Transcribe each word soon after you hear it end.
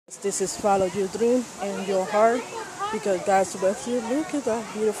This is follow your dream and your heart because God's with you. Look at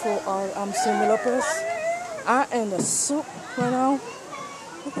that beautiful art. I'm Cindy Lopez. I am the soup right now.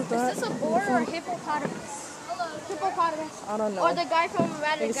 Look at that. Is this a boar or a hippopotamus? Hippopotamus. I don't know. Or the guy from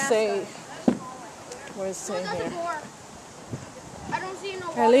Madagascar. They say, what is saying That's a here? boar. I don't see no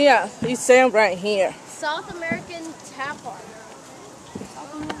water. Elia, he's saying right here. South American tapir.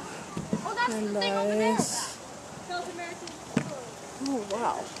 Oh, that's the thing over there. Nice. South American. Oh,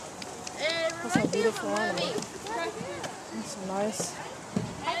 wow. It That's a reminds me of beautiful a animal. mermaid. That's a nice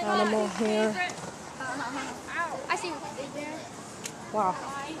animal here. I see it there. Wow.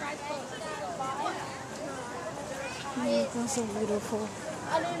 That's so beautiful.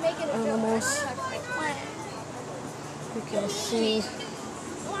 I didn't make it a Animals. You can see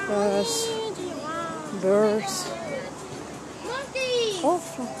there's birds. Monkeys. Oh,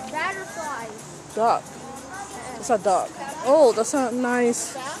 Butterflies. dog. It's a dog. Oh, that's a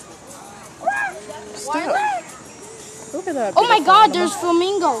nice stuff. Look at that. Oh my beautiful God, animal. there's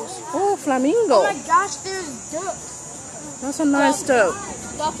flamingos. Oh, flamingo. Oh my gosh, there's ducks. That's a nice stuff.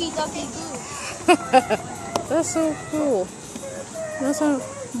 Ducky, ducky, doo. That's so cool. That's a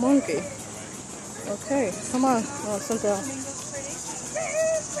monkey. Okay, come on. Oh, Cynthia.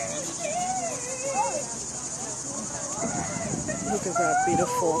 Look at that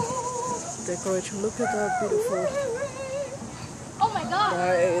beautiful decoration. Look at that beautiful. Oh my God.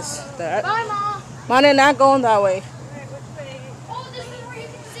 That is that. Bye, Mom. Mine not going that way. Oh, this is where you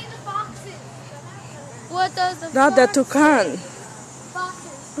can see the foxes. What does the Not the toucan.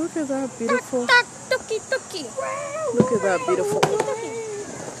 foxes? Look at that beautiful. Tucky, tucky. Look at that beautiful.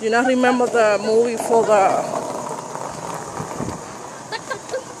 You not remember the movie for the?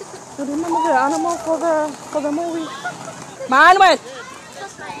 You remember the animal for the movie? Manuel,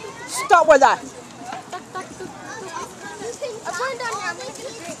 stop with that. I put it down here. I'm making a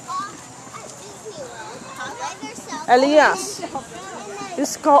drink. Elias,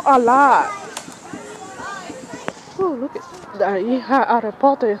 it's called a lot. Oh, look at that. You have Harry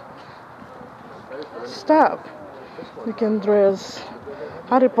Potter stuff. You can dress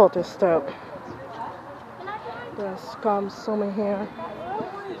Harry Potter stuff. There's some here.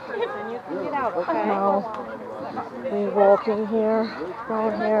 Now we're walking here,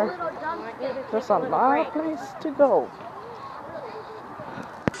 around here. There's a lot of place to go.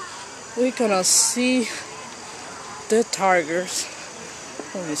 We're gonna see the tigers.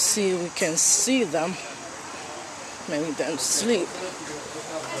 Let me see if we can see them. Maybe them sleep.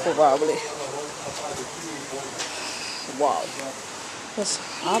 Probably. Wow.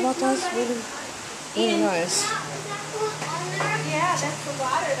 How about that's really nice. Yeah, that's the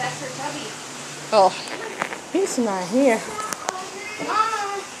water. That's her tubby. Oh, he's not here.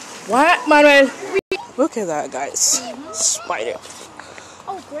 What, Manuel? Look at that, guys. Spider.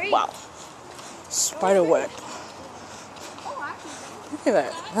 Oh, great. Wow. Spider web. Look at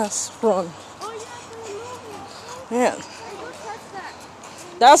that. That's from. Man.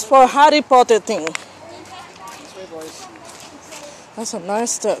 That's for Harry Potter thing. That's a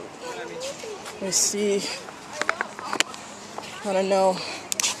nice stuff. We see. I don't know.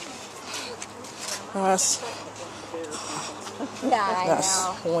 That's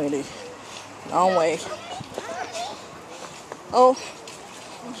really long way. Oh,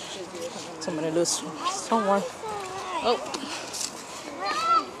 somebody lose someone. Oh,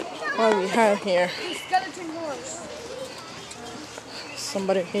 what do we have here? Skeleton horse.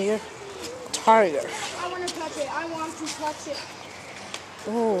 Somebody here. Tiger. I want to touch it. I want to touch it.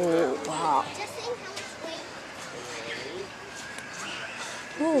 Oh, wow.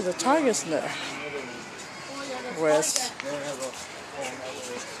 Oh, the tiger's there. Rest.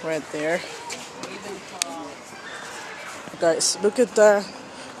 Right there. Guys, look at the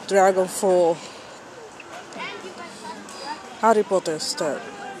dragon for Harry Potter stuff.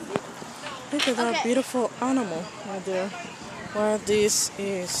 Look at that beautiful animal right there. Where this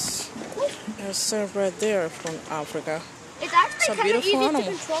is served right there from Africa. It's actually kind of easy animal. to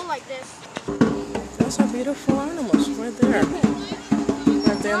control like this. Those are beautiful animals right there.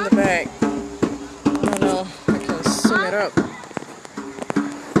 Right there in the bag. I don't know. I can zoom it up.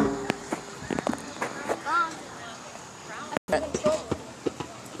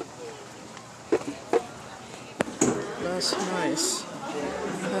 That's nice.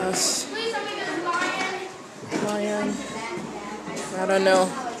 That's lion. I don't know.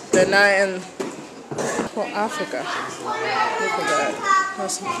 The lion for Africa. Look at that.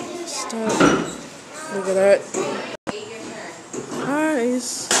 That's stuff. Look at that. Nice.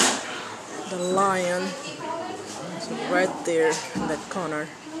 The lion. So right there in that corner.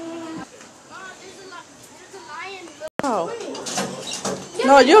 There's a lion. Wow.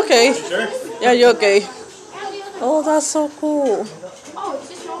 No, you okay? Yeah, you okay? And the other. Oh, that's so cool. Oh, it's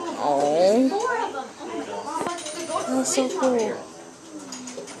just normal. Oh, Four of them. Oh my god. But the goats that's so cool.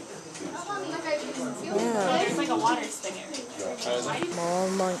 Yeah, It's like a water spigot. small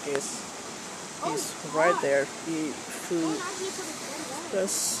monkeys. He's right there. Eat food.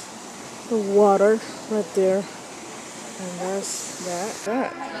 That's the water right there. And that's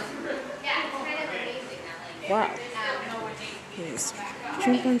that. Wow. He's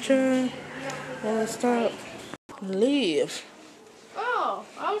chimpanzee. Wanna stop? Leave. Oh,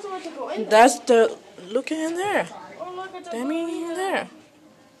 I was about to go in. That's the. Look in there. Oh, look at the They're in there.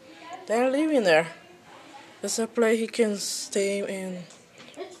 They're living there. It's a place he can stay and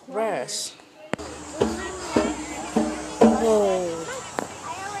rest. Whoa.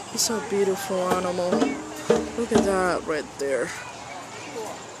 It's a beautiful animal. Look at that right there.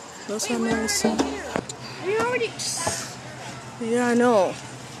 That's so nice. We already. Yeah, I know.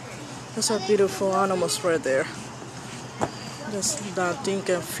 That's a beautiful animals right there. That's that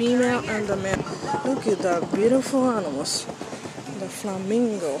Dinka female and the man. Look at that beautiful animals. The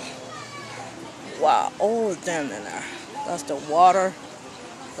flamingo. Wow, all of them in there. That's the water.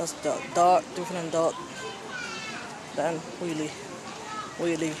 That's the dog, different dog. Then really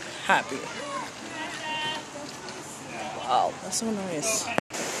happy. Wow, that's so nice.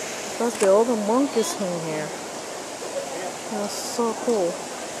 That's the other monkeys in here. That's so cool.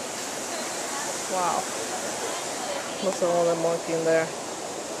 Wow. That's the other monkey in there.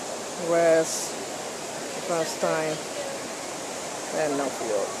 Rest. First time. And no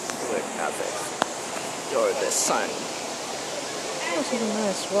feel with nothing. Enjoy the sun. That's really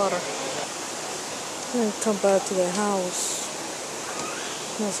nice water. Then come back to the house.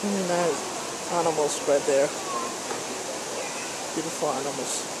 That's really nice animals right there. Beautiful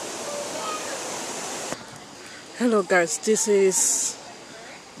animals. Hello guys, this is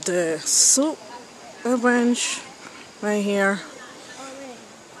the soup ranch right here.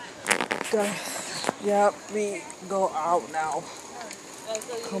 Yeah, we go out now.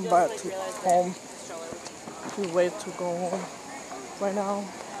 Come back to home. We wait to go home right now.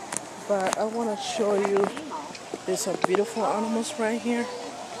 But I want to show you these are beautiful animals right here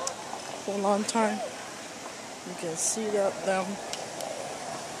for a long time. You can see them. I'll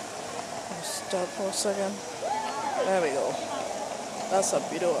stop for a second. There we go. That's a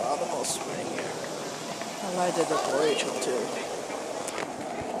beautiful animals right here. I like the decoration too.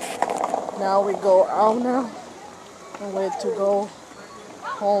 Now we go out now and wait to go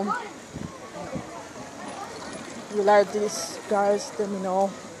home. If you like this, guys, let me know.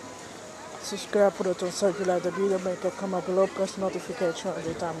 Subscribe, put it on search. You like the video, make a comment below, press notification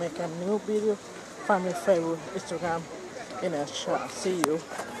every time I make a new video. Find me Facebook, Instagram, in a chat. See you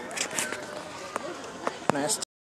next time.